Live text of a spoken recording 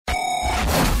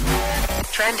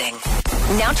trending.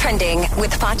 Now trending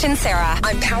with Foch and Sarah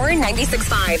on Power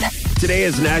 96.5. Today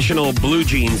is National Blue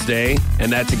Jeans Day,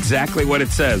 and that's exactly what it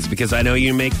says, because I know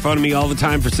you make fun of me all the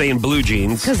time for saying blue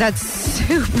jeans. Because that's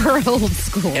super old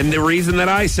school. And the reason that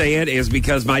I say it is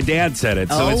because my dad said it.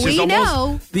 So it's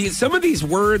just some of these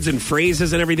words and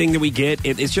phrases and everything that we get,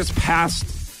 it's just passed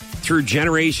through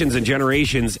generations and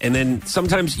generations, and then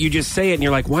sometimes you just say it and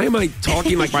you're like, why am I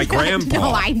talking like my grandpa?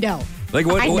 No, I know. Like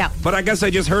what? I know. But I guess I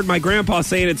just heard my grandpa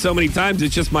saying it so many times,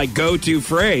 it's just my go-to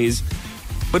phrase.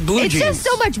 But blue jeans. It's just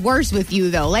so much worse with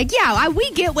you, though. Like, yeah, we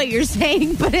get what you're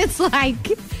saying, but it's like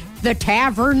the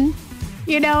tavern,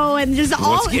 and just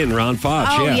all. What's getting Ron Foch?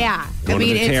 Oh, yeah. Going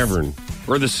to the tavern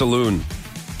or the saloon.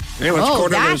 Hey, let's go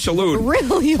to the saloon.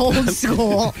 Really old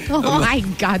school. Oh, my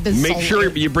God. Make sure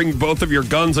you bring both of your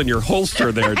guns on your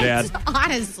holster there, Dad.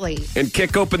 Honestly. And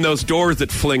kick open those doors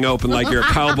that fling open like you're a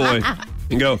cowboy.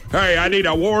 And go, hey, I need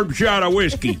a warm shot of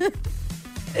whiskey.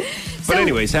 But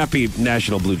anyways, happy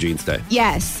National Blue Jeans Day.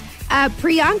 Yes.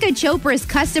 Priyanka Chopra's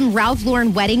custom Ralph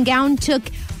Lauren wedding gown took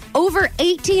over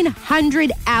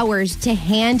 1,800 hours to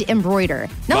hand embroider.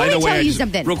 Now, let me tell you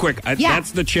something. Real quick,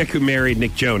 that's the chick who married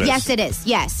Nick Jonas. Yes, it is.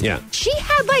 Yes. Yeah. She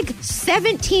had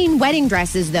 17 wedding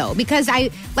dresses, though, because I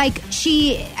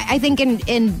think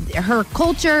in her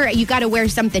culture, you got to wear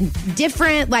something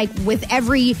different, with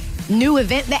every new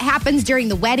event that happens during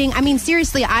the wedding. I mean,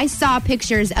 seriously, I saw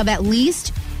pictures of at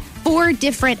least 4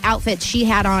 different outfits she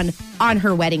had on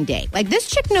her wedding day. This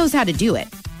chick knows how to do it.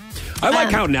 I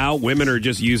like how now women are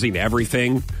just using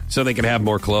everything so they can have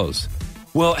more clothes.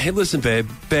 Well, hey, listen, babe,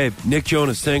 Nick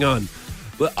Jonas, hang on.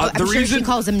 I'm sure she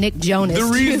calls him Nick Jonas,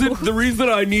 the reason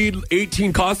I need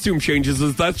 18 costume changes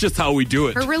is that's just how we do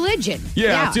it. Her religion.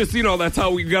 Yeah. It's just, that's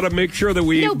how we got to make sure that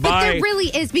we buy. But there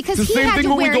really is, because he had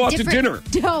to wear a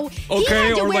different... No, he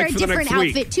had to wear a different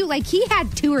outfit, too. He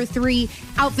had 2 or 3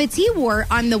 outfits he wore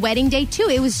on the wedding day, too.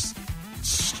 It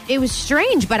was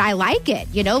strange, but I like it.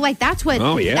 That's what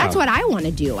I want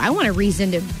to do. I want a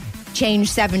reason to change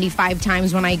 75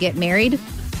 times when I get married.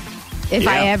 If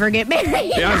I ever get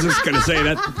married. Yeah, I was just going to say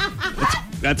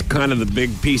that's kind of the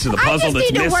big piece of the puzzle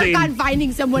that's missing. I just need to work on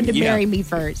finding someone to marry me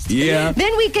first. Yeah.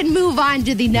 Then we can move on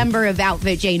to the number of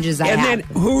outfit changes I have. And then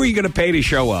who are you going to pay to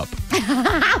show up?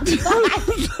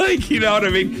 You know what I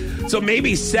mean? So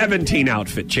maybe 17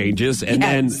 outfit changes, and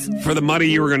then for the money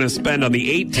you were going to spend on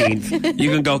the 18th,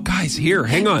 you can go, guys, here,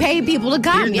 hang on. Pay people to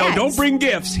come, No, don't bring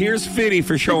gifts. Here's $50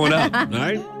 for showing up, all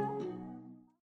right?